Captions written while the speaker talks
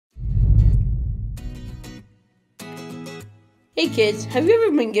Hey kids, have you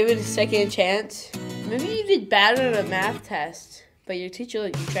ever been given a second chance? Maybe you did bad on a math test, but your teacher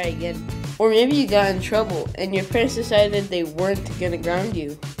let you try again. Or maybe you got in trouble and your parents decided they weren't gonna ground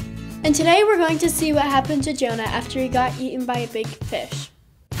you. And today we're going to see what happened to Jonah after he got eaten by a big fish.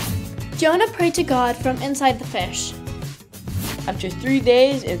 Jonah prayed to God from inside the fish. After 3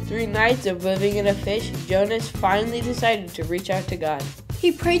 days and 3 nights of living in a fish, Jonah finally decided to reach out to God.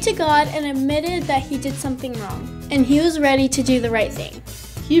 He prayed to God and admitted that he did something wrong, and he was ready to do the right thing.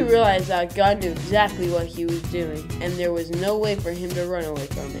 He realized that God knew exactly what he was doing, and there was no way for him to run away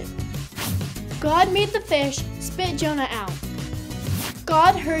from it. God made the fish spit Jonah out.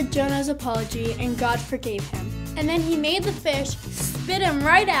 God heard Jonah's apology and God forgave him. And then he made the fish spit him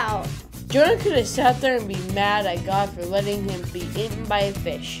right out. Jonah could have sat there and be mad at God for letting him be eaten by a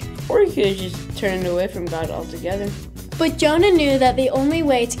fish. Or he could have just turned away from God altogether. But Jonah knew that the only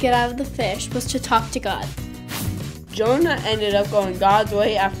way to get out of the fish was to talk to God. Jonah ended up going God's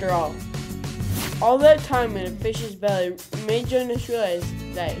way after all. All that time in a fish's belly made Jonah realize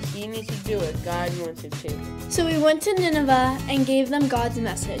that he needs to do what God wants him to. So he went to Nineveh and gave them God's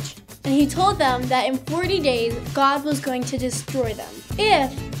message. And he told them that in 40 days, God was going to destroy them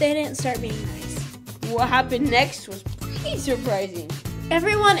if they didn't start being nice. What happened next was pretty surprising.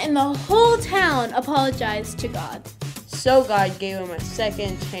 Everyone in the whole town apologized to God. So God gave him a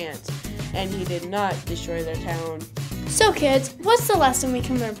second chance, and he did not destroy their town. So kids, what's the lesson we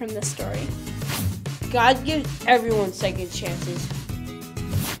can learn from this story? God gives everyone second chances.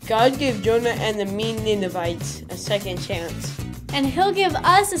 God gave Jonah and the mean Ninevites a second chance. And he'll give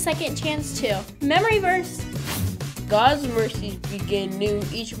us a second chance too. Memory verse. God's mercies begin new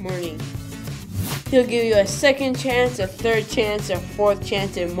each morning. He'll give you a second chance, a third chance, a fourth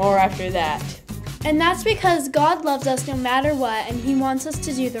chance, and more after that. And that's because God loves us no matter what, and he wants us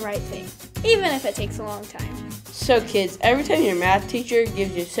to do the right thing, even if it takes a long time. So kids, every time your math teacher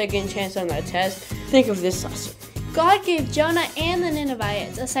gives you a second chance on that test, think of this lesson. God gave Jonah and the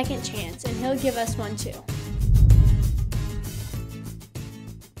Ninevites a second chance, and he'll give us one too.